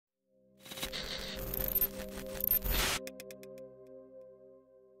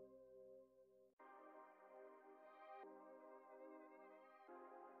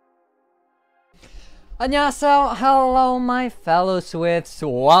안녕하세요, hello my fellow Swifts,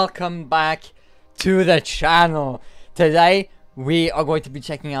 welcome back to the channel. Today we are going to be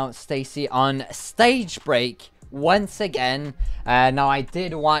checking out STACY on STAGEBREAK once again. Now I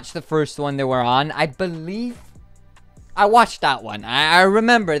did watch the first one they were on. I believe I watched that one. I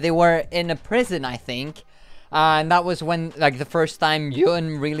remember they were in a prison, I think. And that was when, like, the first time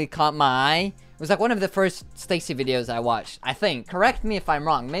Yoon really caught my eye. It was like one of the first STACY videos I watched, I think. Correct me if I'm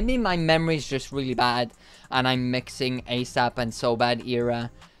wrong. Maybe my memory's just really bad and I'm mixing ASAP and So Bad era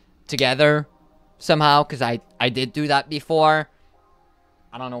together somehow, because I did do that before.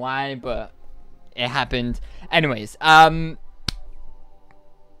 I don't know why, but it happened. Anyways, but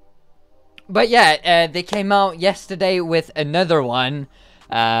yeah, they came out yesterday with another one,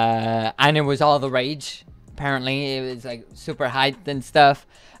 and it was all the rage. Apparently, it was like super hyped and stuff.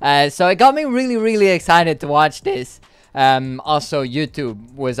 So it got me really excited to watch this. Also,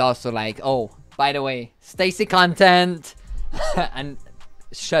 YouTube was also like, oh, by the way, STACY content, and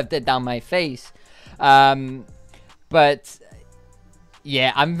shoved it down my face. But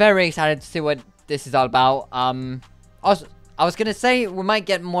yeah, I'm very excited to see what this is all about. Also, I was gonna say we might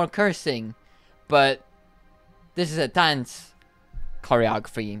get more cursing, but this is a dance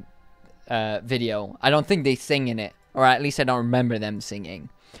choreography video. I don't think they sing in it, or at least I don't remember them singing.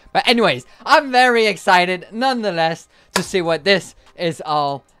 But anyways, I'm very excited nonetheless to see what this is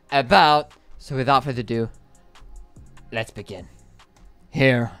all about. So without further ado, let's begin.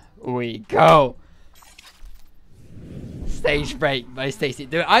 Here we go. STAGEBREAK by STACY.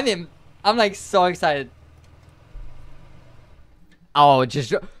 Dude, I'm like so excited. Oh,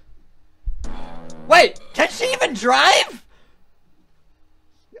 just wait, can she even drive?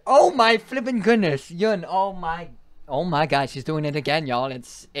 Oh my flippin' goodness, Yoon. Oh my god, she's doing it again, y'all.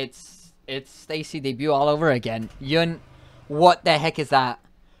 It's STACY debut all over again. Yoon, what the heck is that?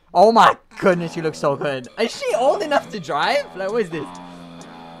 Oh my goodness, she looks so good. Is she old enough to drive? Like, what is this?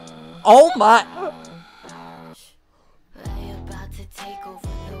 Oh my.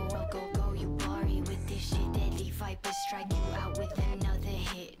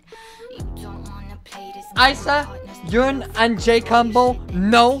 Isa, Yoon, and J combo,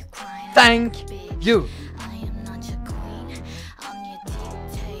 no, thank you.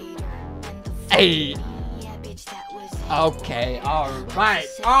 Hey. Okay, alright.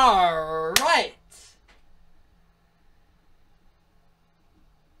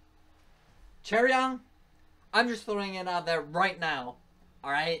 Chaeryeong, I'm just throwing it out there right now.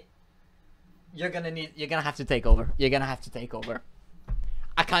 Alright? You're gonna have to take over. You're gonna have to take over.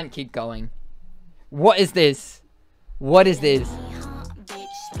 I can't keep going. What is this? What is this?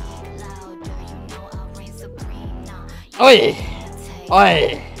 Oi!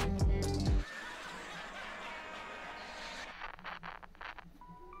 Oi!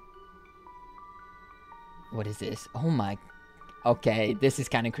 What is this? Oh my. Okay, this is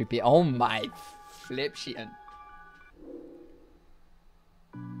kind of creepy. Oh my flip shit.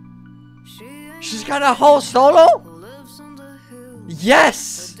 She's got a whole solo?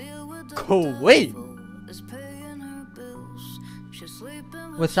 Yes! Cool. Wait.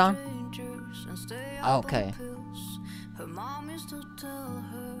 What song? Okay.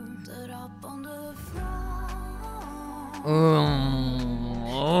 Oh.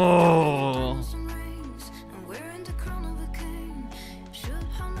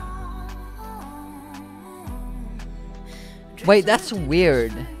 Wait, that's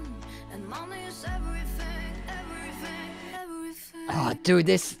weird. Oh, dude,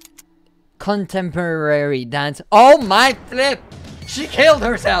 this contemporary dance. Oh my flip! She killed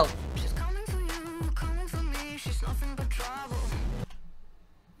herself!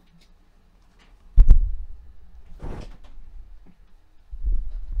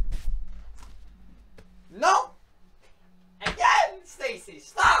 No! Again, STACY,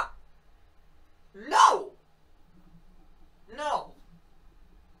 stop! No! No!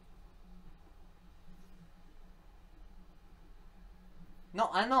 No,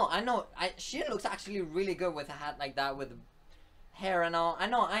 I know. She looks actually really good with a hat like that, with hair and all. I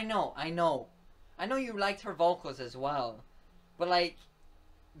know you liked her vocals as well. But, like,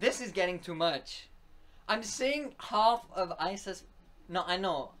 this is getting too much. I'm seeing half of Isa's... No, I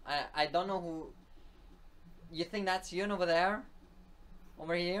know. I don't know who... You think that's Yoon over there?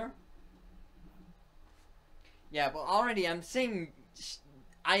 Over here? Yeah, but already I'm seeing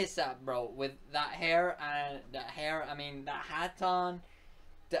Isa, bro, with that hair and that hat on,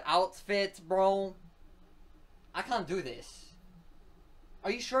 the outfit, bro. I can't do this.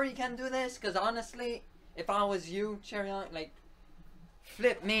 Are you sure you can do this? Because honestly, if I was you, Chaeryeong, like,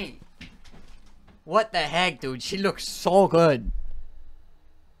 flip me. What the heck, dude? She looks so good.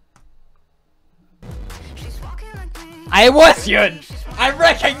 I was Yun! I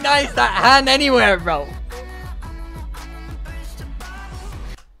recognize that hand anywhere, bro!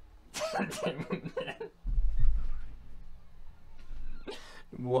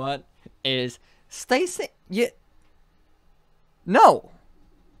 What is STACY? Yeah. No.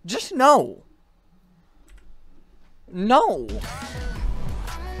 Just no. No.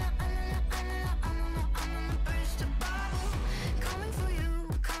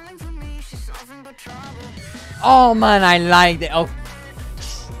 Oh man, I liked it. Oh,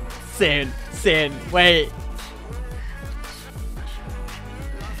 sin, wait.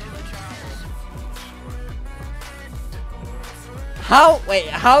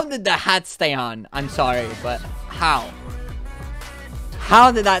 How did the hat stay on? I'm sorry, but how?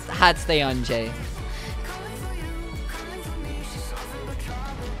 How did that hat stay on, Jay?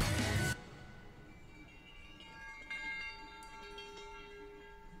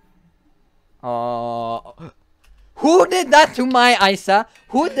 Oh, who did that to my Isa?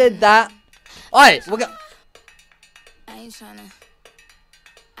 Who did that? Alright, we're gonna. I ain't tryna.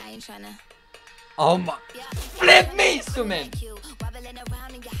 Oh my! Flip me, Sumin.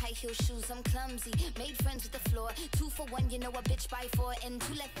 I'm clumsy, made friends with the floor. 2 for 1, you know a bitch by 4. And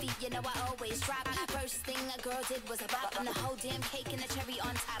 2 left feet, you know I always drop. First thing a girl did was a bop, and the whole damn cake and the cherry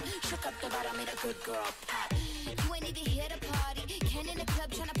on top. Shook up the bottom, made a good girl pop. You ain't even here to party. Ken in the club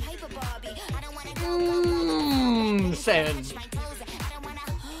tryna pipe a Barbie. I don't wanna go.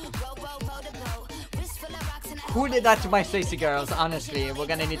 Who did that to my STACY girls? Honestly, we're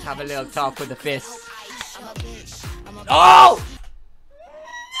gonna need to have a little talk with the fists. Oh!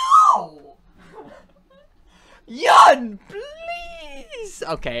 No! Yun, please!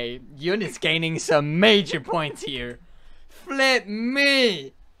 Okay, Yun is gaining some major points here. Flip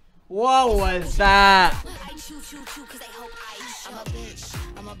me! What was that?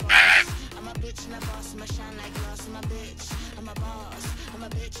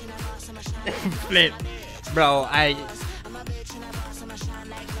 Flip. Bro,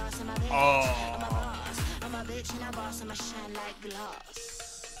 oh.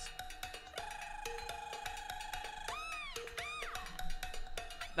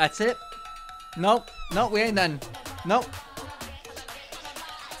 That's it? Nope. Nope, we ain't done. Nope.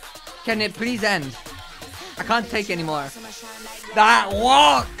 Can it please end? I can't take anymore. That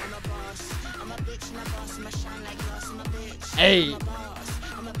walk! Hey.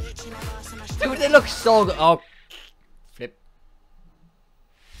 Dude, they look so good. Oh. Flip.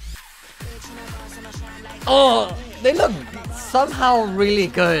 Oh, they look somehow really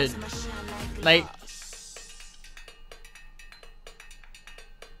good. Like.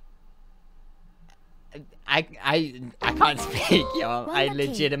 I can't speak, yo. I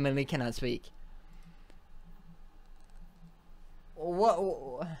legitimately cannot speak.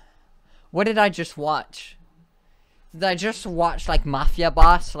 What did I just watch? Did I just watch like Mafia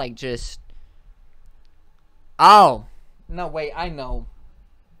Boss? Like just... Oh. No, wait, I know.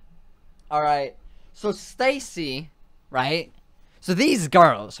 Alright. So STACY, right? So these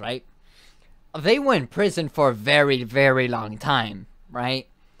girls, right? They were in prison for a very, very long time, right?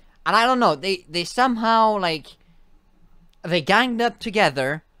 And I don't know, they somehow, like, they ganged up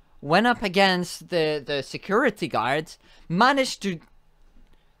together, went up against the security guards, managed to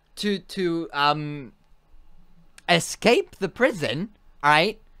escape the prison,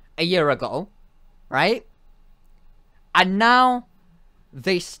 right, a year ago, right? And now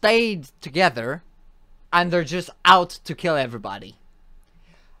they stayed together, and they're just out to kill everybody.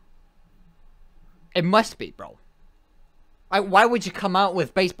 It must be, bro. Like, why would you come out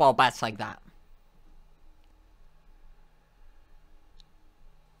with baseball bats like that?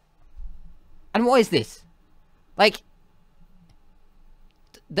 And what is this? Like,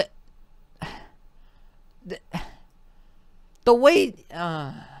 the way,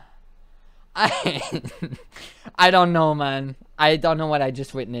 I don't know, man. I don't know what I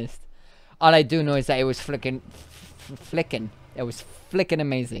just witnessed. All I do know is that it was flicking. It was flicking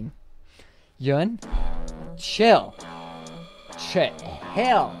amazing. Yun, chill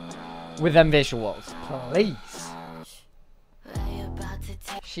hell with them visuals, please.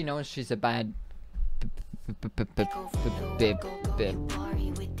 She knows she's a bad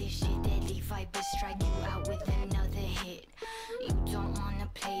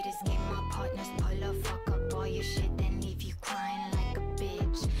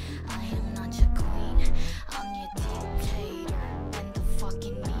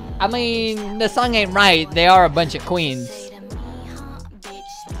I mean, the song ain't right. They are a bunch of queens.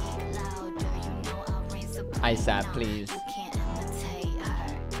 ISAP, please.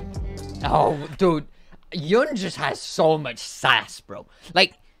 Oh, dude. Yun just has so much sass, bro.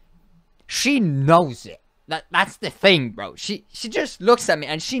 Like, she knows it. That's the thing, bro. She just looks at me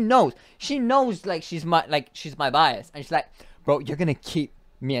and she knows like she's my bias, and she's like, bro, you're gonna keep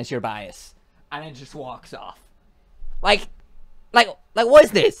me as your bias, and then just walks off. Like what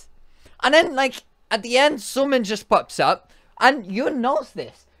is this? And then like at the end, Sumin just pops up, and Yoon knows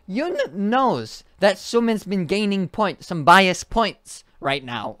this. Yoon knows that Sumin's been gaining points, some bias points right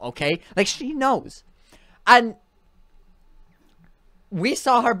now. Okay, like she knows, and we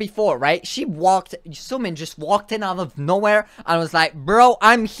saw her before, right? Sumin just walked in out of nowhere and was like, bro,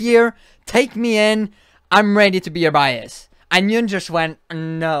 I'm here. Take me in. I'm ready to be your bias. And Yoon just went,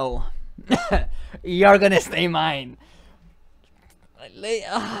 no. You're gonna stay mine.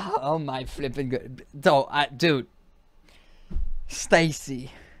 Oh my flipping good. Dude. STACY.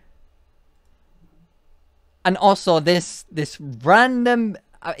 And also this random...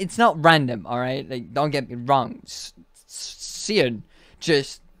 it's not random, alright? Like, don't get me wrong. Sion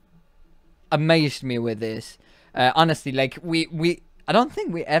just amazed me with this. Honestly, like I don't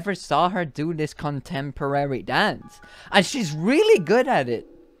think we ever saw her do this contemporary dance, and she's really good at it.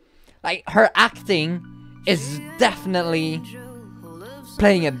 Like, her acting is definitely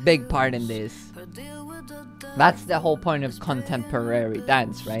playing a big part in this. That's the whole point of contemporary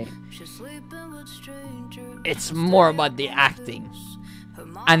dance, right? It's more about the acting,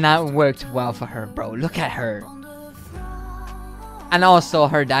 and that worked well for her, bro. Look at her. And also,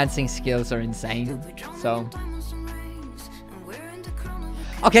 her dancing skills are insane. So,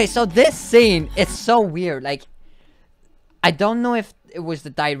 okay, so this scene, it's so weird. Like, I don't know if it was the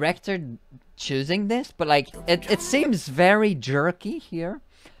director choosing this, but like, it seems very jerky here.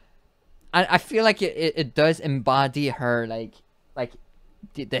 And I feel like it does embody her, like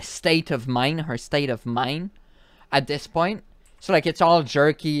the state of mind, her state of mind at this point. So like, it's all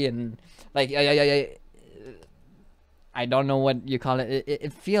jerky and like, I don't know what you call it.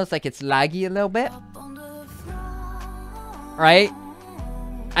 It feels like it's laggy a little bit. Right?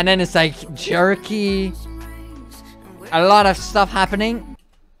 And then it's like jerky. A lot of stuff happening.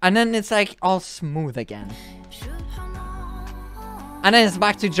 And then it's like all smooth again. And then it's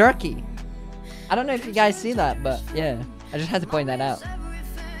back to jerky. I don't know if you guys see that, but yeah. I just had to point that out.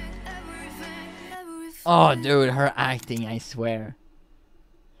 Oh, dude, her acting, I swear.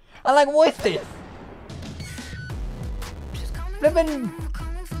 I'm like, what is this? Flippin'...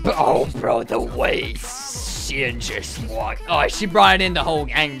 Oh, bro, the way she just walked. Oh, she brought in the whole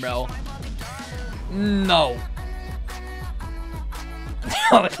gang, bro. No.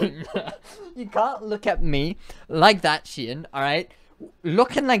 You can't look at me like that, Shein, alright?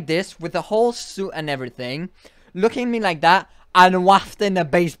 Looking like this, with the whole suit and everything. Looking at me like that, and wafting a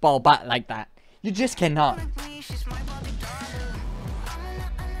baseball bat like that. You just cannot.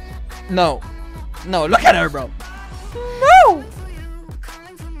 No. No, look at her, bro. No!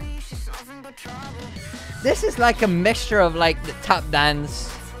 This is like a mixture of like the tap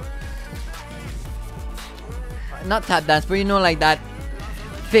dance. Not tap dance, but you know, like that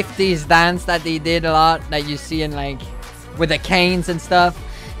 50s dance that they did a lot, that you see in like with the canes and stuff.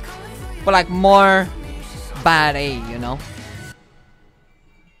 But like more bad A, you know?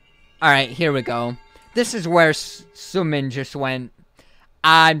 Alright, here we go. This is where Sumin just went,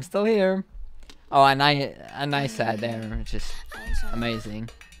 I'm still here. Oh, and I sat there, just amazing.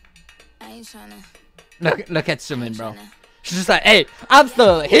 Look at Sumin, bro. She's just like, hey, I'm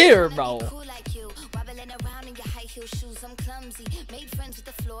still here, bro.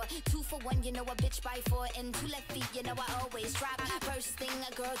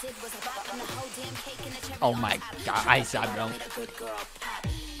 Oh my god, I saw, bro.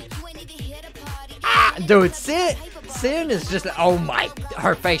 Ah, dude, Sin is just, oh my,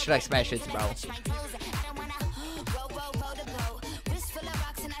 her facial expressions, bro.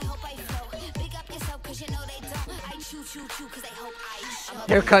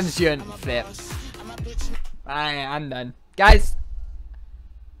 Here comes Yun. Flip. I'm done. Guys,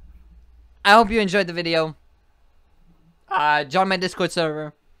 I hope you enjoyed the video. Join my Discord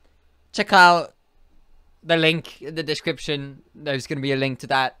server. Check out the link in the description. There's gonna be a link to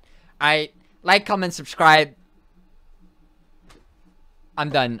that. Alright, like, comment, subscribe. I'm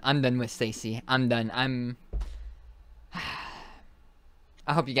done. I'm done with STACY. I'm done.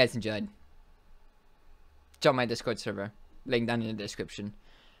 I hope you guys enjoyed. Join my Discord server. Link down in the description.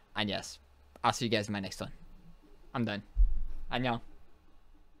 And yes, I'll see you guys in my next one. I'm done. Annyeong.